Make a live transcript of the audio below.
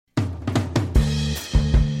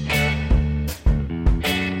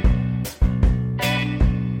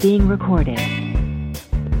being recorded.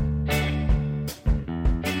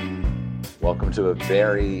 Welcome to a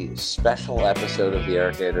very special episode of the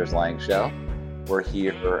Eric Gators Lang Show. We're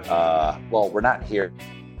here, we're not here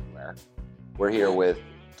anywhere. We're here with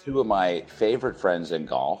two of my favorite friends in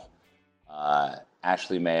golf,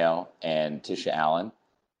 Ashley Mayo and Tisha Allen.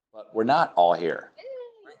 But we're not all here.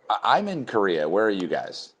 I'm in Korea. Where are you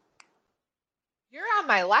guys? You're on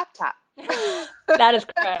my laptop. That is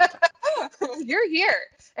correct. You're here.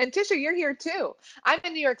 And Tisha, you're here too. I'm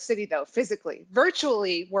in New York City, though, physically.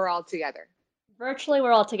 Virtually, we're all together. Virtually,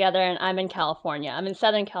 we're all together, and I'm in California. I'm in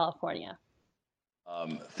Southern California.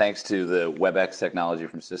 Thanks to the WebEx technology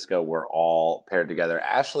from Cisco, we're all paired together.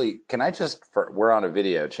 Ashley, we're on a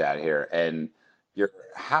video chat here, and your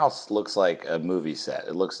house looks like a movie set.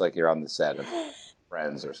 It looks like you're on the set of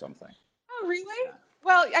Friends or something. Oh, really? Yeah.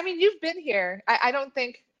 Well, I mean, you've been here. I don't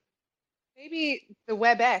think maybe the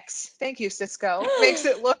WebEx, thank you, Cisco, makes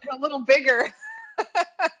it look a little bigger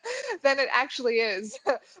than it actually is.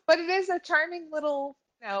 But it is a charming little,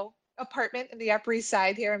 apartment in the Upper East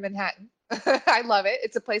Side here in Manhattan. I love it.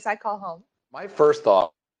 It's a place I call home. My first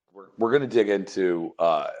thought, we're going to dig into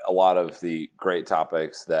a lot of the great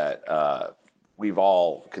topics that we've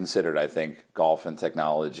all considered, I think, golf and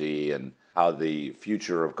technology and how the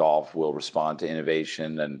future of golf will respond to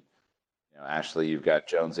innovation. And Ashley, you've got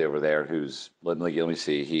Jonesy over there who's, let me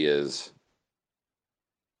see, he is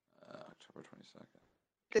October 22nd.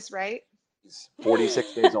 This right? He's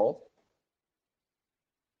 46 days old.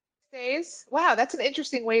 Days? Wow, that's an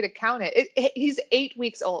interesting way to count it. He's 8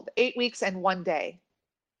 weeks old, 8 weeks and 1 day.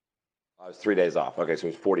 I was 3 days off. Okay, so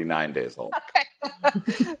he's 49 days old.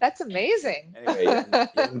 Okay, that's amazing. Anyway,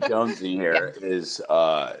 young Jonesy here is,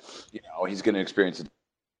 he's going to experience a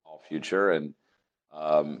golf future. And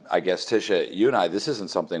I guess, Tisha, you and I, this isn't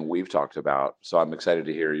something we've talked about, so I'm excited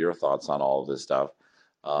to hear your thoughts on all of this stuff.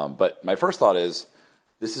 But my first thought is,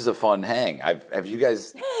 this is a fun hang. Have you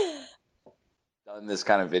guys done this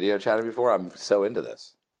kind of video chatting before? I'm so into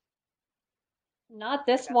this. Not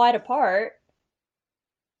this wide apart.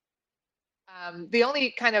 The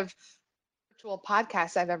only kind of virtual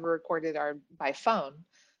podcasts I've ever recorded are by phone.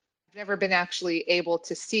 I've never been actually able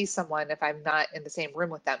to see someone if I'm not in the same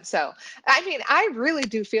room with them. So, I mean, I really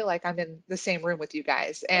do feel like I'm in the same room with you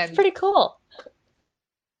guys. And It's pretty cool.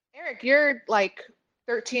 Eric, you're like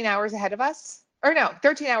 13 hours ahead of us. Or no,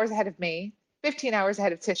 13 hours ahead of me, 15 hours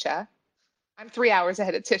ahead of Tisha. I'm 3 hours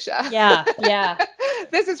ahead of Tisha. Yeah.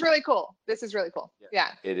 This is really cool.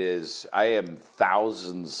 Yeah. It is. I am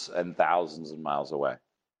thousands and thousands of miles away.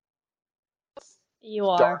 You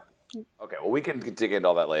are. Dark. Okay, well, we can dig into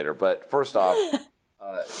all that later. But first off,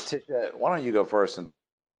 Tisha, why don't you go first? And,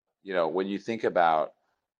 when you think about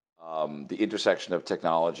the intersection of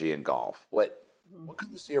technology and golf, what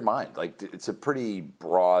comes to your mind? Like, it's a pretty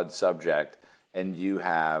broad subject, and you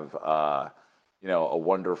have, a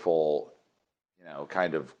wonderful,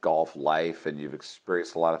 kind of golf life, and you've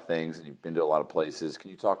experienced a lot of things, and you've been to a lot of places. Can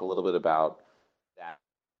you talk a little bit about that,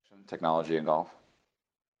 technology and golf?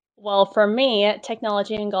 Well, for me,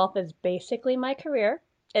 technology in golf is basically my career.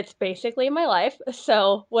 It's basically my life.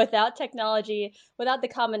 So without technology, without the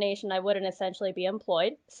combination, I wouldn't essentially be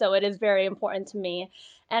employed. So it is very important to me.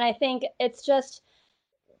 And I think it's just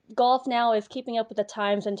golf now is keeping up with the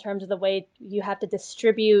times in terms of the way you have to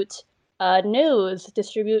distribute news,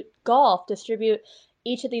 distribute golf, distribute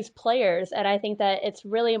each of these players. And I think that it's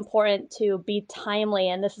really important to be timely.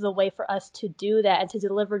 And this is a way for us to do that and to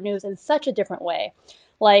deliver news in such a different way.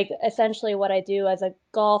 Like, essentially what I do as a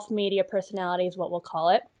golf media personality is what we'll call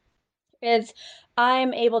it, is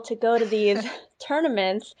I'm able to go to these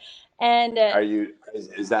tournaments and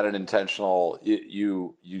is that an intentional,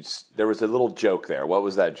 there was a little joke there. What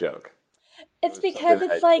was that joke? It's because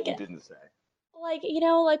it's like, you didn't say.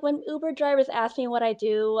 Like when Uber drivers ask me what I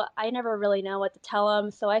do, I never really know what to tell them.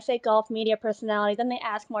 So I say golf media personality, then they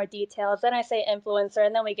ask more details, then I say influencer,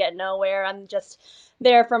 and then we get nowhere. I'm just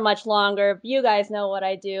there for much longer. You guys know what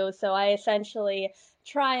I do. So I essentially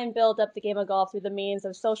try and build up the game of golf through the means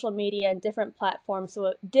of social media and different platforms,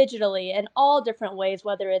 so digitally in all different ways,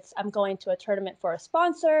 whether it's I'm going to a tournament for a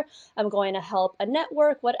sponsor, I'm going to help a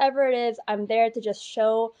network, whatever it is, I'm there to just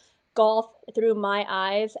show golf through my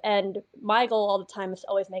eyes, and my goal all the time is to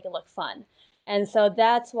always make it look fun. And so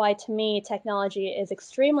that's why, to me, technology is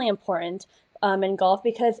extremely important in golf,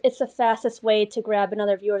 because it's the fastest way to grab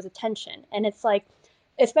another viewer's attention. And it's like,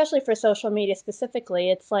 especially for social media specifically,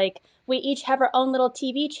 it's like we each have our own little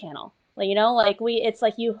TV channel. It's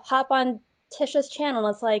like you hop on Tisha's channel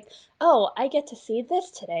and it's like, oh, I get to see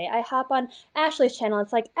this today. I hop on Ashley's channel.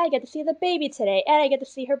 It's like, I get to see the baby today and I get to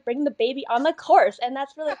see her bring the baby on the course. And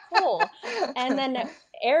that's really cool. And then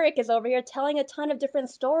Eric is over here telling a ton of different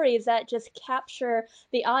stories that just capture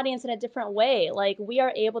the audience in a different way. Like we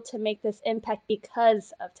are able to make this impact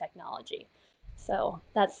because of technology. So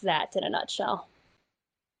that's that in a nutshell.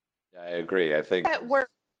 Yeah, I agree. I think That work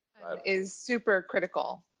uh, is super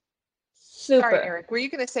critical. Sorry, Super. Eric, were you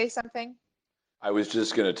going to say something? I was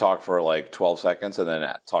just going to talk for like 12 seconds and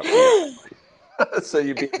then talk to you. So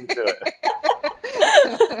you beat me to it.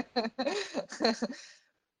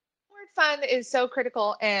 Board fun is so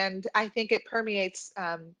critical, and I think it permeates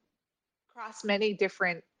across many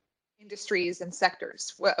different industries and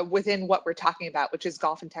sectors within what we're talking about, which is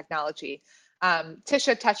golf and technology.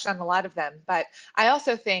 Tisha touched on a lot of them, but I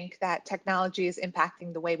also think that technology is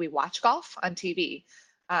impacting the way we watch golf on TV.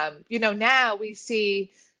 Now we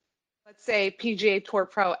see, let's say PGA Tour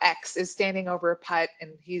Pro X is standing over a putt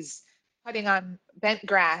and he's putting on bent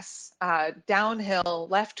grass, downhill,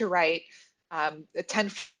 left to right,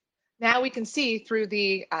 10. Now we can see through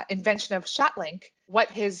the invention of ShotLink what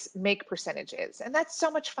his make percentage is, and that's so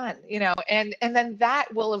much fun, and then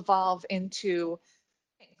that will evolve into,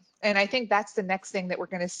 and I think that's the next thing that we're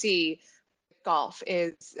going to see with golf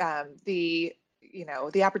is the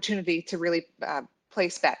opportunity to really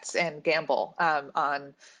place bets and gamble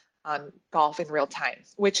on golf in real time,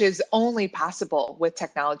 which is only possible with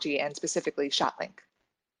technology and specifically ShotLink.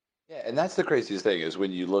 Yeah, and that's the craziest thing is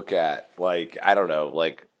when you look at like, I don't know,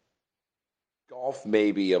 like golf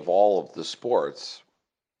maybe of all of the sports,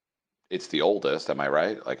 it's the oldest, am I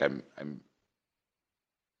right? Like we're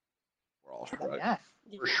all shrugging. Yeah,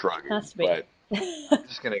 We're shrugging, Has to be. but I'm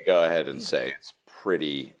just gonna go ahead and say it's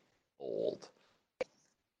pretty old.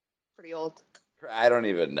 pretty old. I don't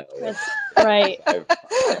even know. Right. I've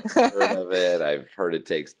heard of it. I've heard it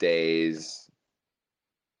takes days.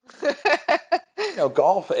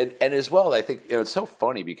 Golf and as well, I think, it's so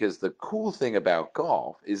funny because the cool thing about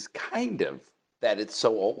golf is kind of that it's so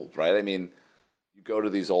old, right? I mean, you go to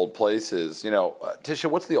these old places, Tisha,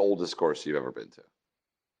 what's the oldest course you've ever been to?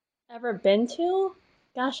 Ever been to?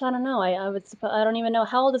 Gosh, I don't know. I would suppose I don't even know.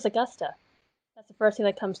 How old is Augusta? That's the first thing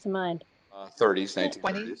that comes to mind. 30s, 20.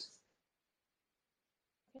 1930s.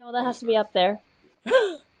 Well, that has Almost to be 30. up there.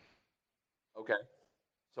 Okay.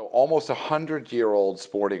 So almost 100-year-old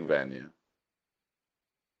sporting venue.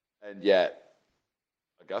 And yet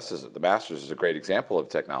Augusta's, the Masters is a great example of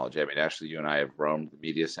technology. I mean, actually, you and I have roamed the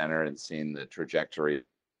media center and seen the trajectory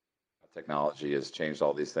technology has changed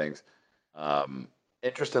all these things. Um,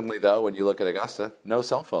 Interestingly, though, when you look at Augusta, no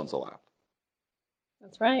cell phones allowed.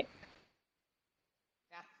 That's right.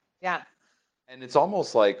 Yeah, yeah. And it's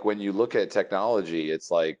almost like when you look at technology, it's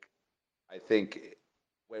like, I think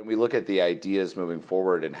when we look at the ideas moving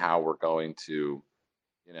forward and how we're going to,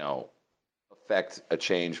 you know, affect a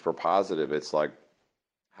change for positive, it's like,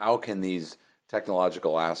 how can these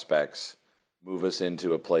technological aspects move us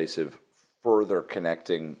into a place of further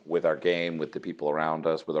connecting with our game, with the people around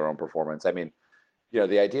us, with our own performance? I mean,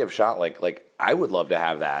 the idea of shot like I would love to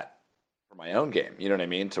have that for my own game. You know what I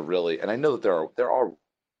mean? To really, and I know that there are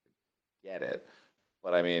get it,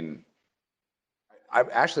 but I mean, I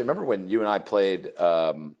actually remember when you and I played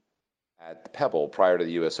at the Pebble prior to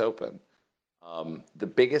the U.S. Open. The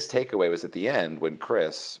biggest takeaway was at the end when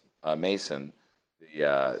Chris Mason,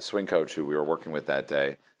 the swing coach who we were working with that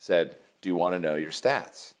day, said, "Do you want to know your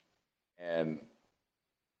stats?" And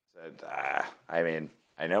said, "I mean,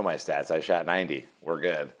 I know my stats. I shot 90. We're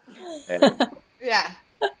good." And Yeah.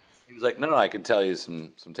 he was like, "No, no, I can tell you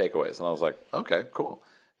some takeaways." And I was like, "Okay, cool."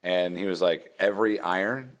 And he was like, "Every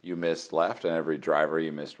iron you missed left, and every driver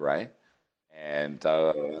you missed right, and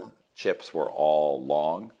chips were all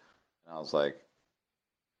long." And I was like,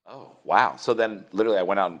 "Oh, wow." So then literally I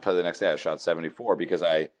went out and played the next day. I shot 74 because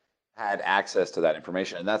I had access to that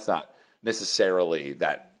information. And that's not necessarily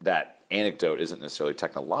that anecdote isn't necessarily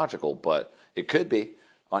technological, but it could be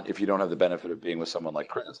on if you don't have the benefit of being with someone like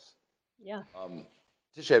Chris. Yeah. Um,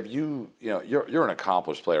 Tisha, have you're an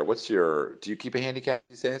accomplished player. Do you keep a handicap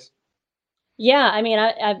these days? Yeah, I mean,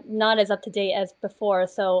 I'm not as up to date as before.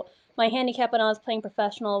 So my handicap when I was playing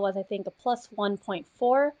professional was, I think, a plus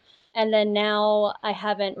 1.4. And then now I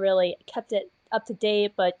haven't really kept it up to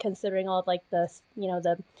date, but considering all of like the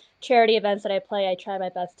charity events that I play, I try my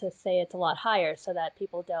best to say it's a lot higher so that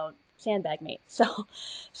people don't sandbag me.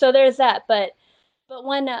 So there's that. But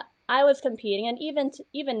when I was competing, and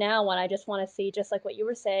even now, when I just want to see, just like what you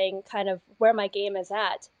were saying, kind of where my game is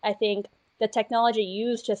at, I think the technology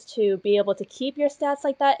used just to be able to keep your stats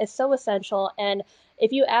like that is so essential. And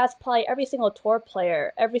if you ask probably every single tour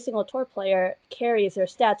player carries their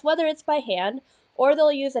stats, whether it's by hand or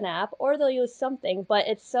they'll use an app or they'll use something. But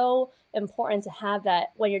it's so important to have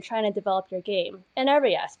that when you're trying to develop your game in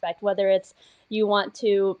every aspect, whether it's you want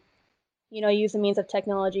to use the means of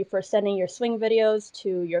technology for sending your swing videos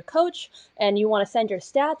to your coach and you want to send your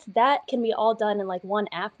stats, that can be all done in like one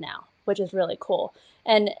app now, which is really cool.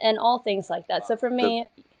 And all things like that. So for The me,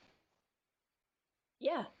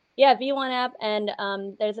 yeah. Yeah, V1 app and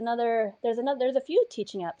there's a few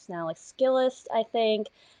teaching apps now, like Skillist, I think.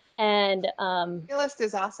 And Your list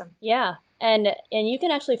is awesome. yeah, and you can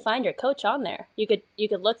actually find your coach on there. You could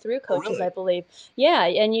look through Oh, coaches, I really? believe. Yeah,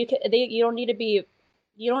 and you don't need to be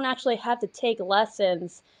you don't actually have to take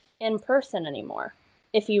lessons in person anymore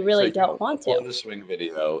if you Right. So really you don't want to. upload a swing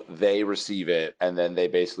video, they receive it, and then they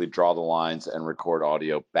basically draw the lines and record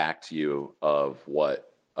audio back to you of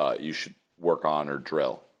what you should work on or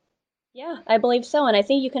drill. Yeah, I believe so. And I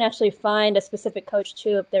think you can actually find a specific coach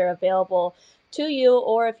too if they're available to you,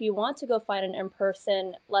 or if you want to go find an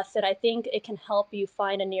in-person lesson, I think it can help you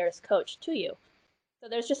find a nearest coach to you. So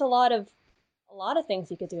there's just a lot of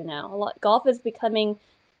things you could do now. Golf is becoming,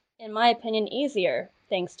 in my opinion, easier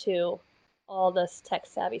thanks to all this tech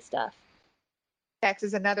savvy stuff. X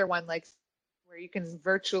is another one like where you can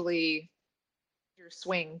virtually your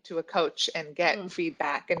swing to a coach and get Mm,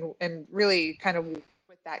 feedback and really kind of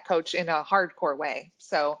with that coach in a hardcore way.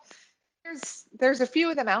 So there's a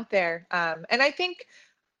few of them out there, and I think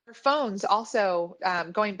for phones also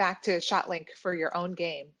going back to ShotLink for your own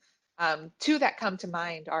game. Two that come to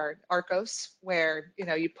mind are Arcos, where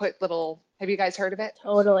you put little. Have you guys heard of it?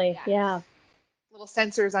 totally. Yeah, Yeah. little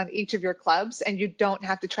sensors on each of your clubs, and you don't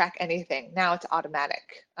have to track anything. Now it's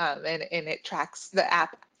automatic, and it tracks the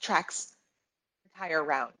app tracks the entire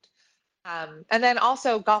round. And then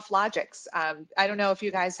also Golf Logics. I don't know if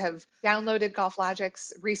you guys have downloaded Golf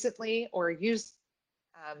Logics recently or used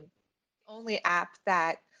only app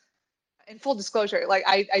that, in full disclosure, like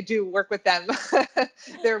I do work with them.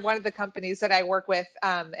 They're one of the companies that I work with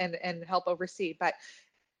and help oversee. But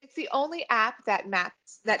it's the only app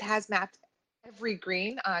that has mapped every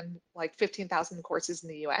green on like 15,000 courses in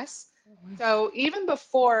the US. So even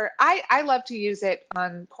before I love to use it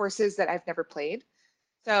on courses that I've never played.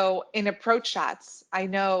 So in approach shots, I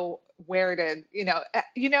know where to, you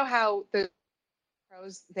know how the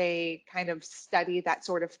pros, they kind of study that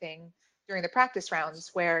sort of thing during the practice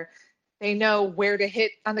rounds where they know where to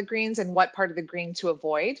hit on the greens and what part of the green to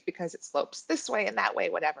avoid because it slopes this way and that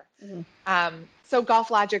way, whatever. Mhm. So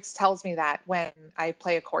Golf Logics tells me that when I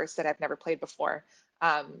play a course that I've never played before.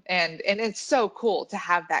 And it's so cool to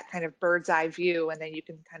have that kind of bird's eye view, and then you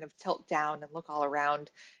can kind of tilt down and look all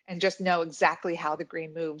around and just know exactly how the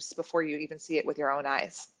green moves before you even see it with your own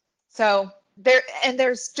eyes. So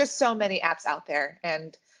there's just so many apps out there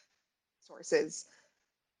and sources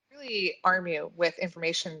really arm you with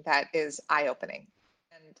information that is eye-opening.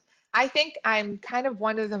 And I think I'm kind of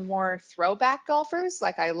one of the more throwback golfers.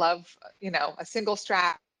 Like I love, a single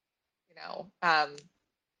strap,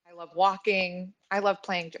 I love walking. I love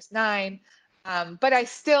playing just nine. But I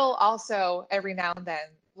still also every now and then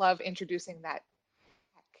love introducing that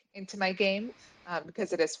tech into my game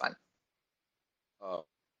because it is fun. Uh,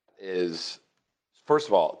 is first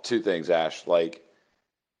of all, two things, Ash. Like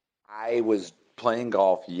I was playing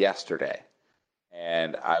golf yesterday,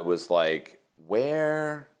 and I was like,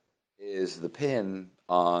 "Where is the pin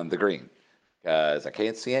on the green?" Because I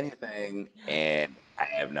can't see anything, and I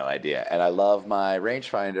have no idea. And I love my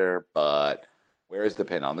rangefinder, but where is the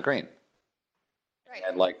pin on the green? Right.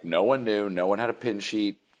 And like, no one knew. No one had a pin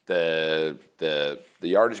sheet. The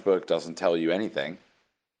yardage book doesn't tell you anything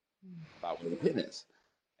about where the pin is.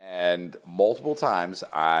 And multiple times,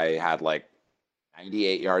 I had like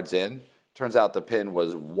 98 yards in. Turns out the pin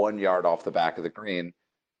was 1 yard off the back of the green.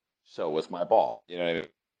 So was my ball. You know what I mean?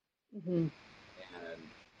 Mhm. And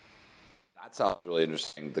that sounds really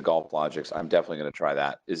interesting. The golf logics. I'm definitely going to try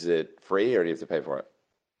that. Is it free or do you have to pay for it?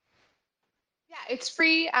 Yeah, it's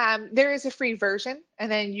free. There is a free version, and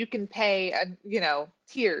then you can pay,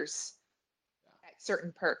 tiers at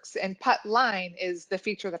certain perks. And Putt Line is the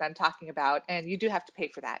feature that I'm talking about, and you do have to pay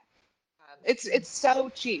for that. It's so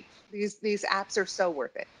cheap. These apps are so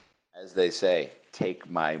worth it. As they say, take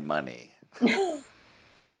my money.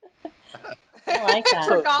 I like that.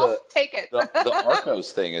 For So golf, take it. the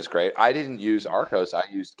Arcos thing is great. I didn't use Arcos. I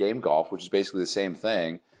used Game Golf, which is basically the same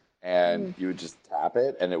thing. And Mm. you would just tap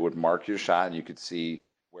it, and it would mark your shot, and you could see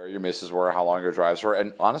where your misses were, how long your drives were.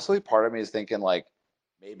 And honestly, part of me is thinking like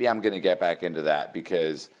maybe I'm going to get back into that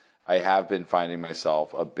because I have been finding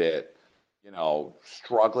myself a bit.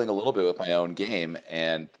 struggling a little bit with my own game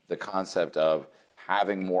and the concept of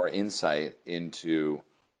having more insight into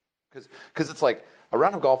because it's like a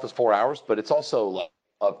round of golf is 4 hours, but it's also like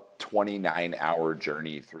a 29-hour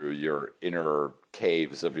journey through your inner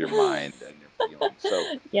caves of your mind and your feelings. So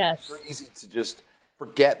it's Yes. very easy to just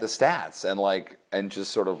forget the stats and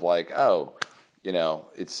just sort of like, oh,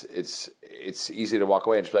 it's easy to walk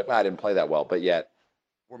away and just be like, well, I didn't play that well, but yet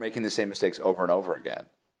we're making the same mistakes over and over again.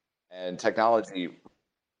 And technology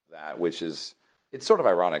that, which is it's sort of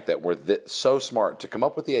ironic that we're so smart to come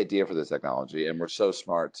up with the idea for this technology, and we're so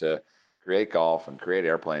smart to create golf and create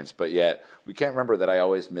airplanes, but yet we can't remember that I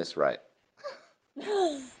always miss right.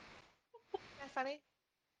 Isn't that funny?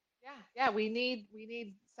 Yeah, yeah. We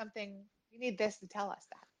need something. We need this to tell us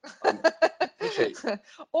Um, Appreciate that.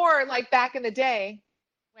 Or like back in the day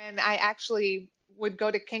when I actually would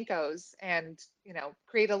go to Kinko's and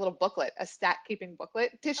create a little booklet, a stat keeping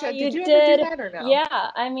booklet. Oh, Tisha, did you you ever do did? that or no?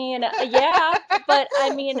 Yeah. I mean, yeah, but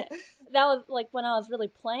I mean, that was like when I was really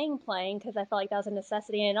playing, because I felt like that was a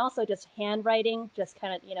necessity, and also just handwriting, just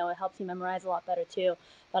kind of, it helps you memorize a lot better too.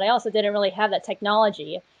 But I also didn't really have that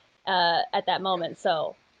technology at that Yep. moment,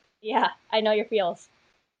 so yeah, I know your feels.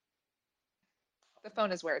 The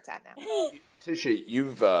phone is where it's at now. Tisha,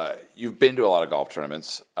 you've been to a lot of golf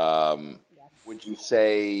tournaments. Yes. Would you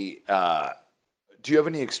say do you have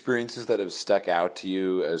any experiences that have stuck out to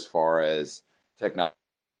you as far as technology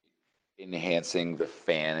enhancing the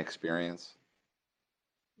fan experience?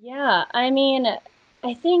 Yeah, I mean,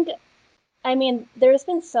 I think there's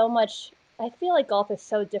been so much. I feel like golf is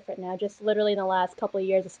so different now, just literally in the last couple of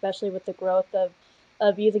years, especially with the growth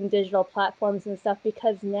of using digital platforms and stuff,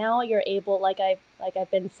 because now you're able, like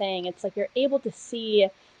I've been saying, it's like you're able to see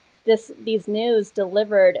these news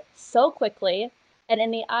delivered so quickly and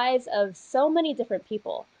in the eyes of so many different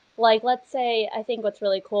people. Like, let's say, I think what's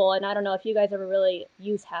really cool, and I don't know if you guys ever really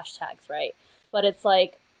use hashtags, right? But it's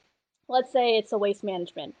like, let's say it's a waste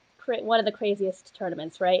management, one of the craziest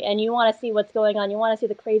tournaments, right? And you want to see what's going on. You want to see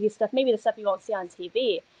the crazy stuff, maybe the stuff you won't see on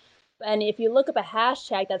TV. And if you look up a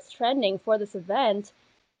hashtag that's trending for this event,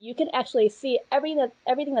 you can actually see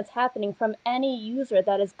everything that's happening from any user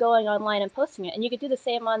that is going online and posting it. And you could do the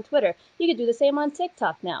same on Twitter. You could do the same on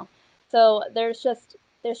TikTok now. So there's just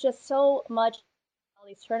so much all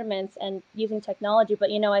these tournaments and using technology. But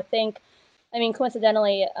I mean,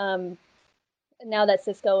 coincidentally, now that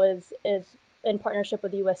Cisco is in partnership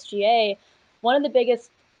with USGA, one of the biggest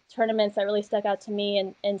tournaments that really stuck out to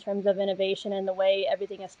me in terms of innovation and the way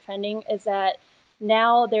everything is trending is that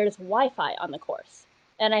now there's Wi-Fi on the course,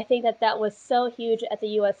 and I think that that was so huge at the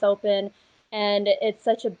U.S. Open, and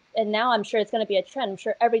now I'm sure it's going to be a trend. I'm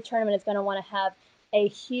sure every tournament is going to want to have a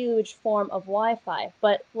huge form of Wi-Fi,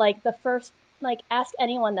 but like the first like ask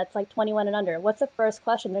anyone that's like 21 and under, what's the first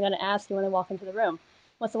question they're going to ask you when they walk into the room?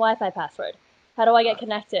 What's the Wi-Fi password? How do I get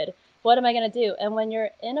connected? What am I going to do? And when you're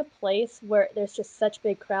in a place where there's just such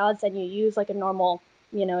big crowds and you use like a normal,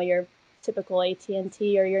 your typical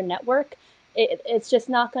AT&T or your network, it's just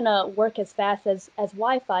not going to work as fast as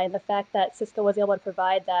Wi-Fi. And the fact that Cisco was able to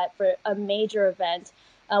provide that for a major event,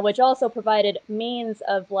 which also provided means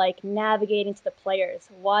of like navigating to the players,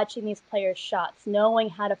 watching these players' shots, knowing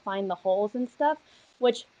how to find the holes and stuff,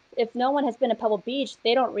 which if no one has been to Pebble Beach,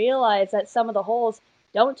 they don't realize that some of the holes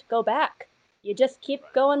don't go back. You just keep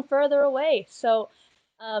going further away. So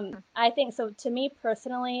I think so. To me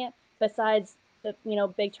personally, besides the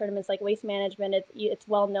big tournaments like Waste Management, it's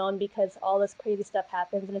well known because all this crazy stuff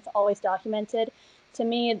happens and it's always documented. To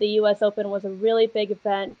me, the U.S. Open was a really big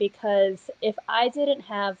event because if I didn't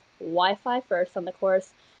have Wi-Fi first on the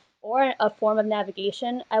course or a form of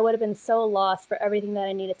navigation, I would have been so lost for everything that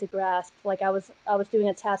I needed to grasp. Like I was doing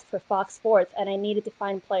a task for Fox Sports and I needed to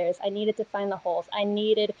find players, I needed to find the holes, I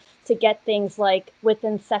needed to get things like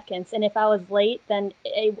within seconds. And if I was late, then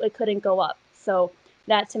it couldn't go up. So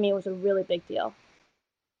that to me was a really big deal.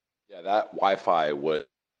 Yeah, that Wi-Fi was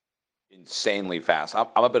insanely fast. I'm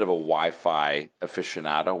a bit of a Wi-Fi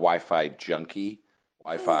aficionado, Wi-Fi junkie,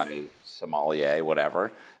 Wi-Fi sommelier,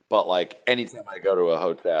 whatever. But like anytime I go to a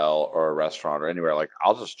hotel or a restaurant or anywhere, like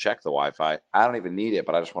I'll just check the Wi-Fi. I don't even need it,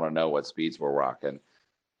 but I just want to know what speeds we're rocking.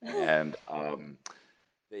 And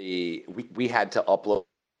we had to upload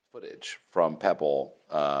footage from Pebble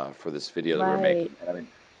for this video that we were making. Right. And I mean,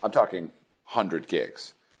 I'm talking 100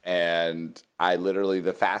 gigs. And I literally,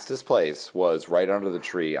 the fastest place was right under the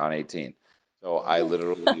tree on 18. So I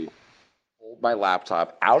literally pulled my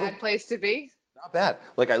laptop A out of, bad place to be. not bad.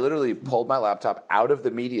 Like I literally pulled my laptop out of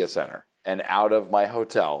the media center and out of my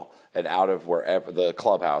hotel and out of wherever the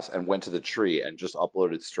clubhouse and went to the tree and just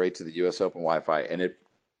uploaded straight to the US Open Wi-Fi. And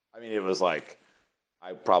I mean, it was like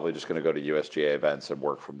I'm probably just going to go to USGA events and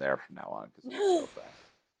work from there from now on because it's so fast.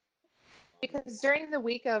 Because during the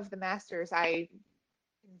week of the Masters, I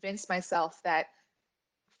convinced myself that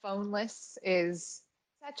phoneless is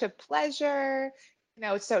such a pleasure. You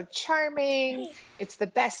know, it's so charming. It's the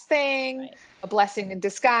best thing, Right. a blessing in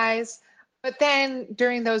disguise. But then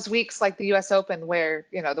during those weeks like the US Open where,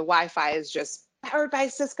 you know, the Wi-Fi is just powered by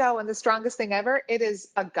Cisco and the strongest thing ever, it is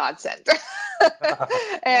a godsend. Yeah,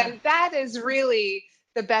 And that is really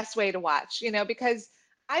the best way to watch, you know, because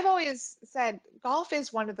I've always said golf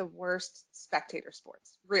is one of the worst spectator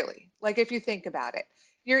sports, really. Like if you think about it,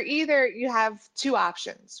 you have two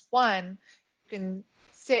options. One, you can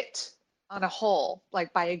sit on a hole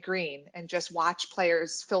like by a green and just watch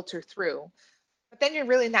players filter through. But then you're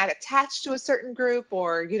really not attached to a certain group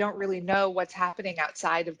or you don't really know what's happening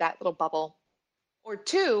outside of that little bubble. Or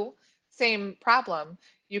two, same problem,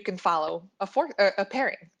 you can follow a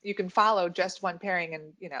pairing. You can follow just one pairing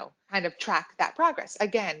and, you know, kind of track that progress.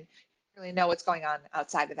 Again, you really know what's going on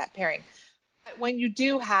outside of that pairing. But when you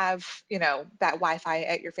do have, you know, that Wi-Fi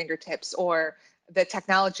at your fingertips or the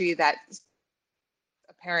technology that's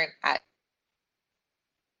apparent at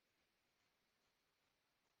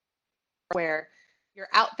where you're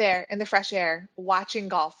out there in the fresh air watching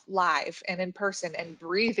golf live and in person and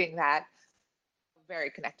breathing that, very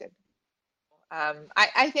connected.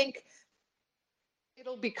 I think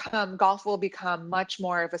golf will become much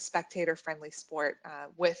more of a spectator friendly sport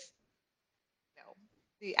with, you know,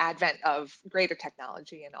 the advent of greater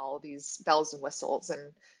technology and all of these bells and whistles,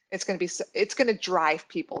 and it's going to drive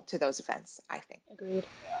people to those events, I think. agreed.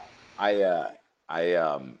 I uh,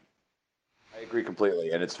 I agree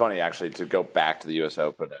completely, and it's funny actually to go back to the U.S.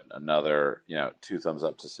 Open. Another, two thumbs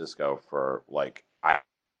up to Cisco for like I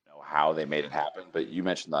don't know how they made it happen, but you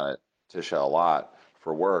mentioned on it, Tisha, a lot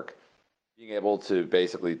for work. Being able to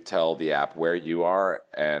basically tell the app where you are,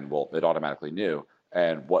 and well, it automatically knew,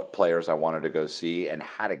 and what players I wanted to go see, and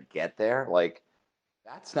how to get there. Like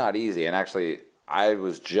that's not easy. And actually, I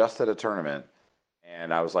was just at a tournament,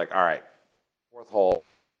 and I was like, all right, fourth hole,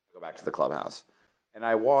 go back to the clubhouse. And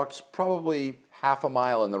I walked probably half a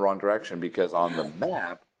mile in the wrong direction because on the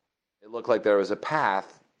map, it looked like there was a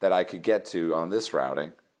path that I could get to on this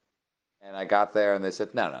routing. And I got there and they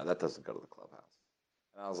said, no, no, that doesn't go to the clubhouse.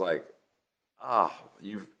 And I was like, oh,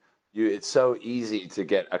 it's so easy to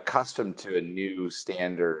get accustomed to a new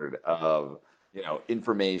standard of,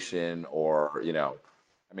 information or,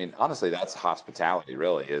 I mean, honestly, that's hospitality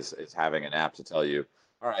really is having an app to tell you,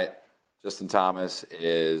 all right, Justin Thomas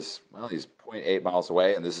is, well, he's zero point 0.8 miles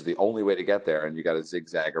away and this is the only way to get there. And you got to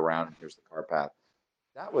zigzag around and here's the car path.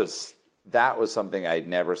 That was, that was something I'd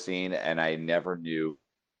never seen and I never knew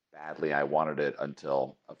badly I wanted it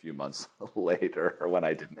until a few months later when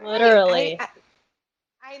I didn't. Right. Literally.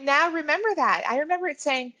 I now remember that. I remember it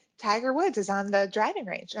saying Tiger Woods is on the driving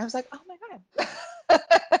range. And I was like, oh my God.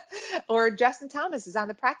 Or Justin Thomas is on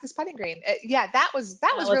the practice putting green. Yeah, that That was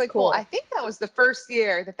was really cool. I cool. think that was the first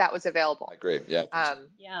year that that was I available. agree. Yeah. Um,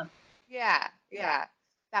 Yeah. yeah, yeah,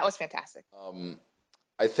 that was fantastic. Um,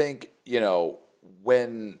 I think,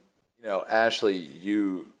 when, Ashley,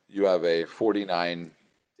 you have a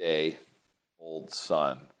 49-day old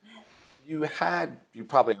son. You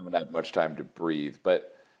probably haven't had much time to breathe,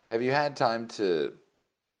 but have you had time to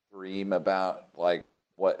dream about like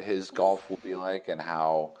what his golf will be like and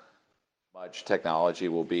how much technology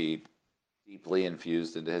will be deeply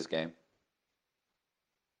infused into his game?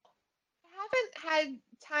 I haven't had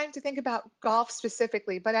time to think about golf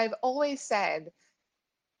specifically, but I've always said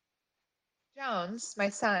Jones, my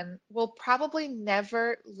son, will probably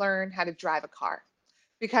never learn how to drive a car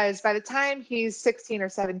because by the time he's 16 or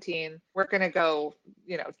 17, we're going to go,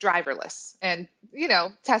 you know, driverless and, you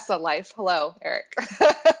know, Tesla life. Hello, Eric.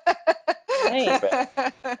 I'm a Right. fan.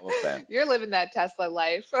 I'm a fan. You're living that Tesla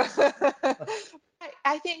life.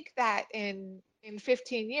 I think that in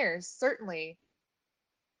 15 years, certainly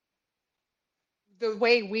the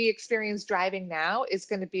way we experience driving now is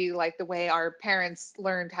going to be like the way our parents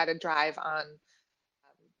learned how to drive on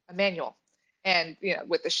a manual and, you know,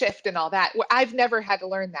 with the shift and all that. I've never had to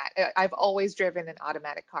learn that. I've always driven an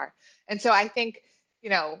automatic car. And so I think, you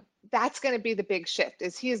know, that's going to be the big shift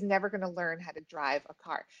is he is never going to learn how to drive a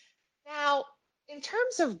car. Now, in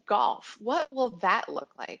terms of golf, what will that look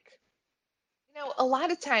like? You know, a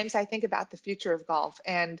lot of times I think about the future of golf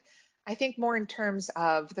and I think more in terms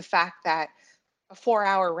of the fact that a 4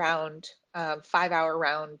 hour round, 5 hour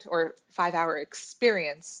round, or 5 hour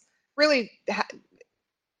experience really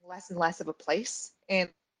less and less of a place in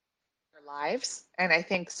our lives. And I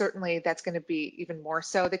think certainly that's going to be even more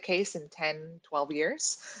so the case in 10, 12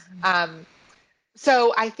 years. Mhm. Um,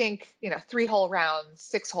 So I think, 3 hole rounds,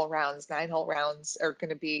 6 hole rounds, 9 hole rounds are going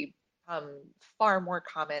to be far more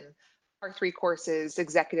common. Par 3 courses,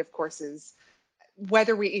 executive courses,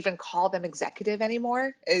 whether we even call them executive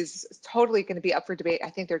anymore is totally going to be up for debate. I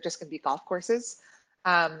think they're just going to be golf courses.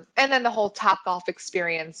 And then the whole Top Golf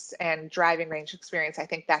experience and driving range experience, I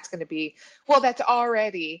think that's going to be, well, that's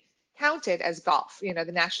already counted as golf. The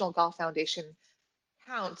National Golf Foundation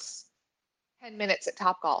counts 10 minutes at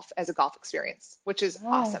Top Golf as a golf experience, which is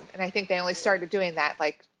Oh, awesome. And I think they only started doing that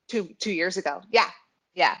like two years ago. Yeah.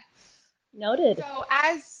 Yeah. noted. So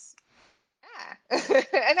yeah.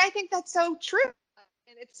 And I think that's so true.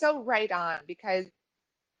 And it's so right on because,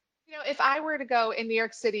 if I were to go in New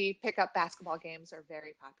York City, pickup basketball games are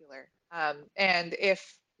very popular. And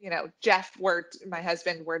if, Jeff my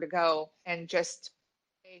husband were to go and just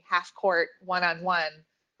a half court one-on-one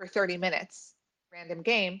for 30 minutes, random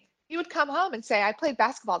game, he would come home and say, I played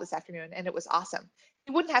basketball this afternoon and it was awesome.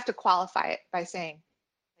 He wouldn't have to qualify it by saying,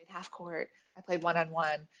 I played half court, I played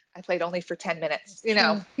one-on-one, I played only for 10 minutes.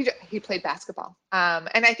 That's true. He played basketball.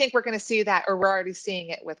 And I think we're going to see that, or we're already seeing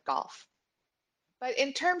it with golf. But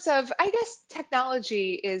in terms of, I guess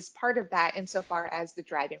technology is part of that insofar as the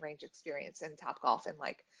driving range experience in Topgolf and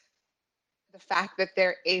like the fact that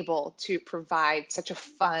they're able to provide such a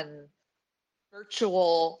fun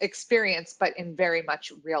virtual experience, but in very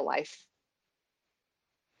real life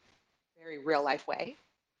way.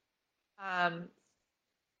 Um,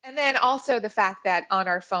 and then also the fact that on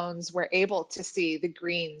our phones, we're able to see the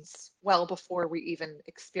greens well before we even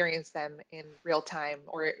experience them in real time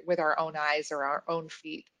or with our own eyes or our own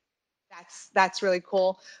feet. That's really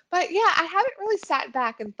cool. But yeah, I haven't really sat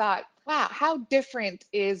back and thought, wow, how different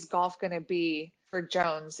is golf going to be for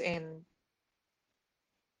Jones in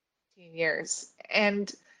 15 years?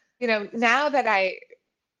 And now that I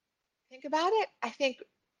think about it, I think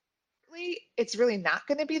really it's really not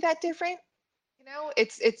going to be that different.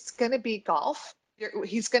 It's going to be golf.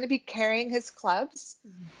 He's going to be carrying his clubs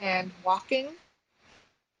and walking,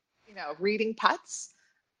 reading putts.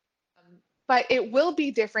 Um, but it will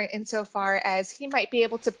be different insofar as he might be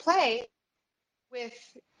able to play with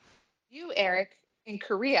you, Eric, in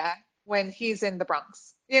Korea when he's in the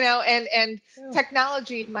Bronx, and True.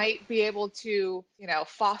 technology might be able to,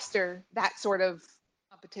 foster that sort of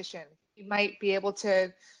competition. He might be able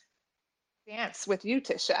to dance with you,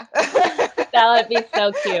 Tisha. That would be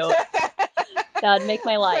so cute. That would make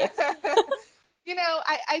my life.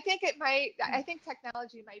 I think I think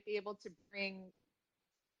technology might be able to bring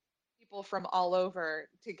people from all over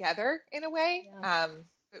together in a way. Yeah.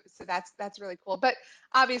 So that's really cool. But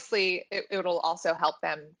obviously, it'll also help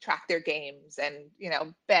them track their games and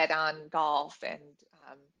bet on golf and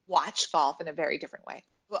watch golf in a very different way.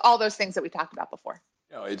 Well, all those things that we talked about before.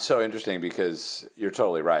 It's so interesting because you're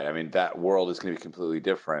totally right. I mean, that world is going to be completely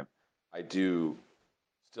different. I do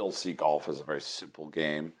still see golf as a very simple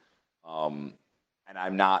game. Um, and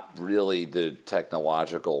I'm not really the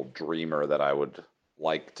technological dreamer that I would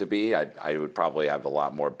like to be. I would probably have a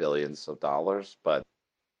lot more billions of dollars, but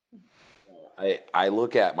I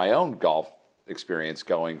look at my own golf experience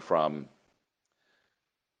going from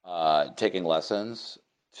taking lessons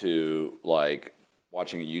to like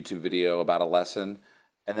watching a YouTube video about a lesson,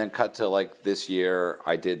 and then cut to like this year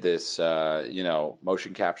I did this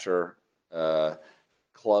motion capture uh,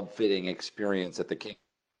 club fitting experience at the King,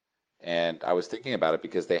 and I was thinking about it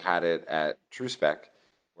because they had it at TrueSpec,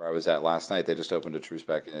 where I was at last night. They just opened a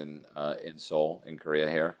TrueSpec in Seoul, in Korea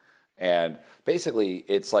here, and basically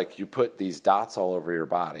it's like you put these dots all over your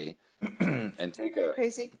body and take Very a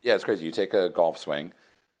crazy. yeah, it's crazy. You take a golf swing,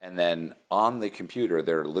 and then on the computer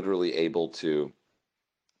they're literally able to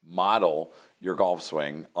model your golf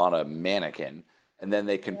swing on a mannequin, and then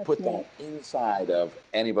they can That's put neat. that inside of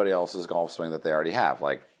anybody else's golf swing that they already have.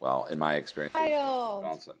 Like, well, in my experience, it was Dustin Wild.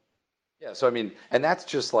 Johnson. Yeah, so I mean, and that's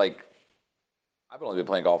just like I've only been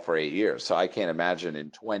playing golf for 8 years, so I can't imagine in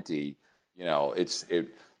 20.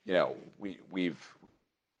 We've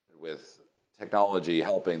with technology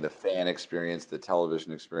helping the fan experience, the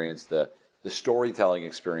television experience, the storytelling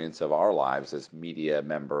experience of our lives as media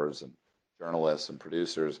members and journalists and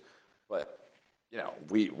producers. But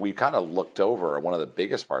we kind of looked over one of the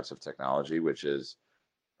biggest parts of technology, which is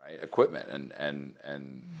right equipment and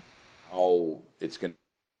how it's going to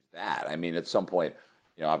that. I mean, at some point,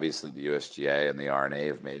 obviously the USGA and the RNA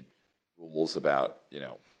have made rules about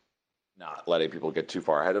not letting people get too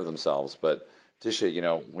far ahead of themselves. But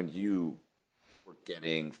Tisha, when you were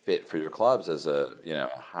getting fit for your clubs as a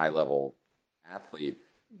high level athlete,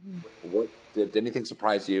 Mhm. what did anything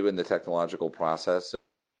surprise you in the technological process of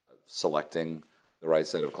selecting the right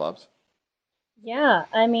set of clubs? Yeah,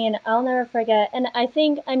 I mean, I'll never forget. And I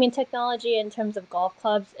think, I mean, technology in terms of golf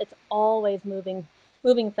clubs, it's always moving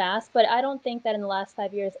fast, but I don't think that in the last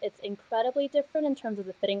 5 years it's incredibly different in terms of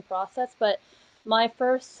the fitting process. But my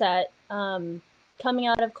first set, coming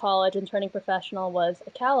out of college and turning professional was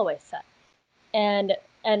a Callaway set. And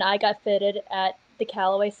and I got fitted at the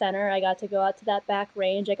Callaway Center. I got to go out to that back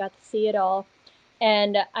range. I got to see it all.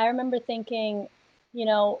 And I remember thinking, you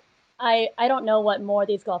know, I don't know what more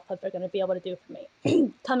these golf clubs are going to be able to do for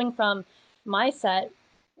me. Coming from my set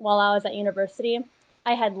while I was at university,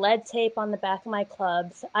 I had lead tape on the back of my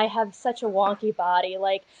clubs. I have such a wonky body.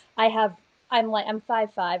 Like I have I'm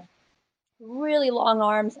 5'5", really long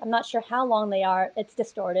arms. I'm not sure how long they are. It's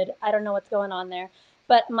distorted. I don't know what's going on there.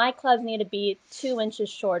 But my clubs need to be 2 inches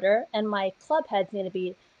shorter, and my club heads need to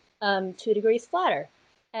be 2 degrees flatter.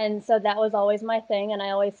 And so that was always my thing. And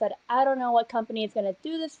I always said, I don't know what company is going to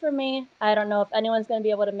do this for me. I don't know if anyone's going to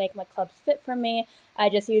be able to make my clubs fit for me. I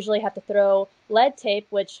just usually have to throw lead tape,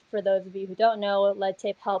 which, for those of you who don't know, lead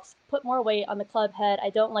tape helps put more weight on the club head. I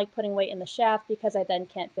don't like putting weight in the shaft because I then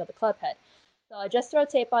can't feel the club head. So I just throw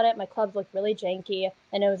tape on it. My clubs look really janky,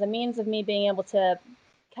 and it was a means of me being able to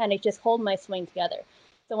kind of just hold my swing together.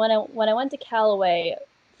 So when I went to Callaway,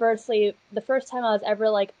 firstly, the first time I was ever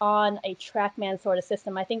like on a TrackMan sort of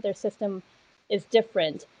system, I think their system is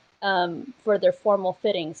different for their formal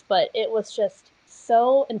fittings, but it was just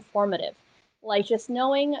so informative. Like just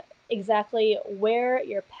knowing exactly where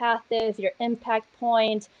your path is, your impact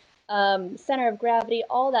point, center of gravity,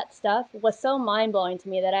 all that stuff was so mind blowing to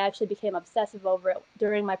me that I actually became obsessive over it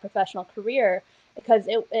during my professional career because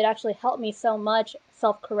it actually helped me so much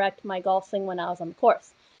self correct my golf swing when I was on the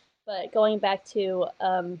course. But going back to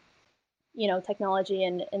technology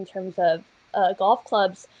in terms of golf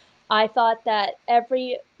clubs, I thought that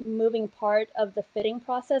every moving part of the fitting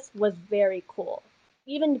process was very cool.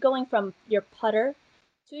 Even going from your putter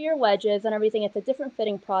to your wedges and everything, it's a different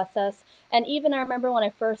fitting process. And even I remember when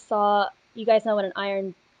I first saw, you guys know what an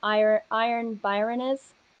iron Byron is?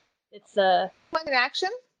 It's a One in action.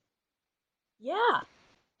 yeah,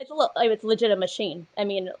 it's a little, like, it's legit a machine. I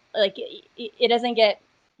mean, like it doesn't get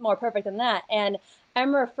more perfect than that. And I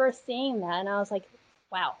remember first seeing that, and I was like,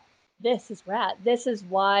 wow, this is rad. This is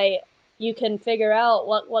why you can figure out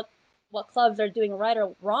what clubs are doing right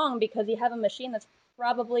or wrong because you have a machine that's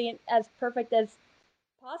probably as perfect as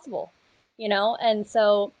possible, And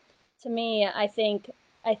so, to me, I think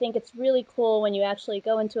it's really cool when you actually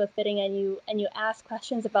go into a fitting and you ask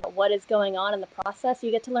questions about what is going on in the process.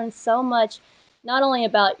 You get to learn so much, not only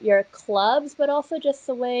about your clubs, but also just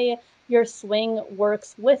the way your swing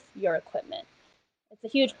works with your equipment. It's a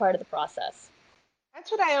huge part of the process.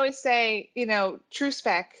 That's what I always say, True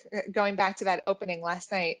Spec, going back to that opening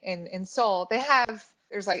last night in Seoul,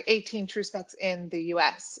 there's like 18 True Specs in the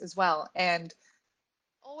US as well. And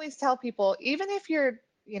always tell people, even if you're,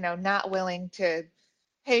 not willing to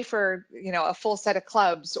pay for, a full set of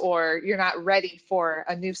clubs, or you're not ready for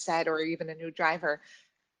a new set or even a new driver,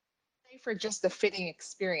 pay for just the fitting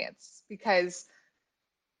experience, because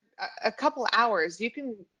a couple hours you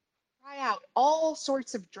can try out all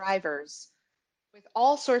sorts of drivers with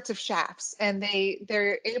all sorts of shafts, and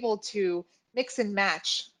they're able to mix and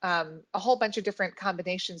match a whole bunch of different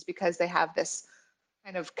combinations because they have this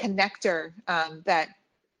kind of connector, that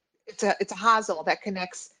it's a hosel that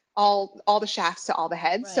connects all the shafts to all the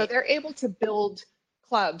heads. So Right. they're able to build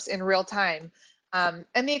clubs in real time, and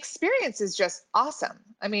the experience is just awesome.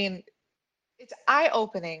 I mean, it's eye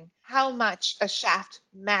opening how much a shaft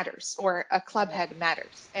matters or a club Right. head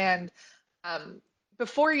matters. And um,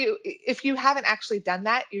 if you haven't actually done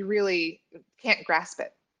that, you really can't grasp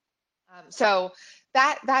it. So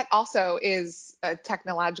that also is a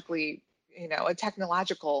technological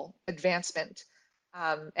advancement,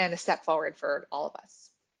 and a step forward for all of us.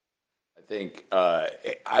 I think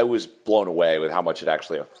I was blown away with how much it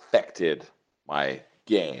actually affected my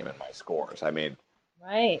game and my scores. I mean,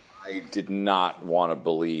 Right. I did not want to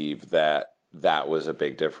believe that that was a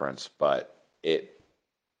big difference, but it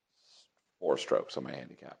 4 strokes on my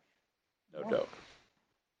handicap, no Yeah. joke.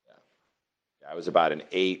 Yeah, yeah, I was about an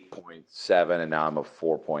 8.7, and now I'm a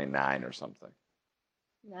 4.9 or something.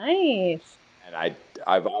 Nice. And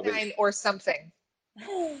I've obviously 9 or something.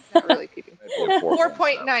 Not really keeping might be a 4.7.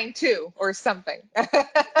 4.92 or something.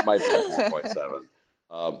 Might be a 4.7.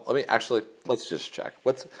 Let's just check.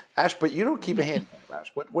 What's Ash? But you don't keep a handicap,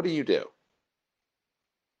 Ash. What do you do?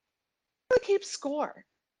 Keep score.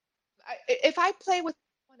 If I play with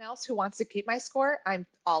someone else who wants to keep my score, I'm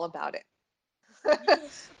all about it.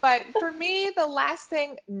 But for me, the last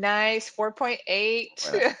thing, nice,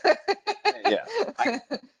 4.8. Yeah.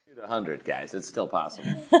 Shoot 100, guys. It's still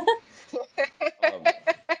possible. Um,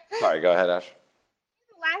 sorry, go ahead, Ash.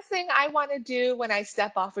 The last thing I want to do when I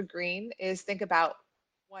step off a green is think about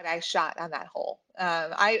what I shot on that hole.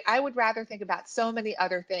 I would rather think about so many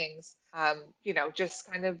other things,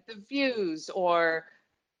 just kind of the views or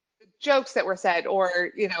the jokes that were said,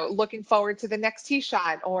 or, looking forward to the next tee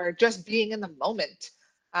shot, or just being in the moment.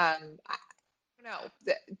 I don't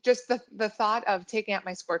know, just the thought of taking out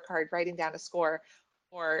my scorecard, writing down a score,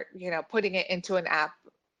 or, putting it into an app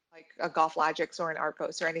like a Golf Logics or an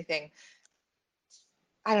Arcos or anything.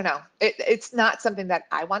 I don't know. It's not something that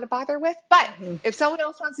I want to bother with, but if someone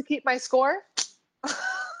else wants to keep my score,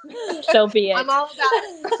 So be it. I'm all about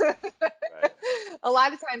it. Right. A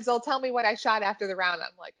lot of times they'll tell me what I shot after the round. I'm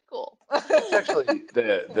like, cool. It's actually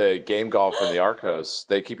the game golf and the Arcos,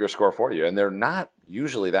 they keep your score for you, and they're not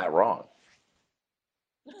usually that wrong.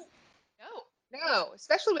 No,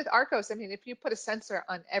 especially with Arcos. I mean, if you put a sensor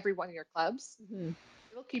on every one of your clubs,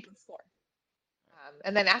 it'll keep your score.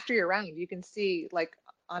 And then after your round, you can see like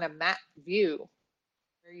on a map view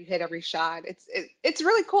where you hit every shot. It's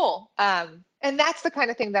really cool. And that's the kind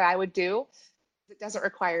of thing that I would do. It doesn't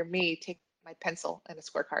require me taking my pencil and a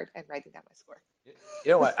scorecard and writing down my score.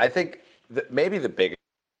 You know what? I think that maybe the biggest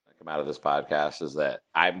thing that come out of this podcast is that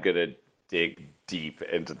I'm gonna dig deep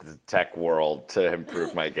into the tech world to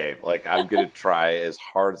improve my game. Like I'm gonna try as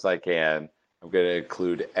hard as I can. I'm gonna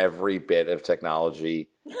include every bit of technology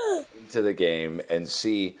into the game and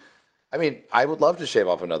see. I mean, I would love to shave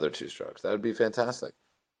off another two strokes. That would be fantastic.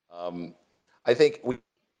 Um, I think we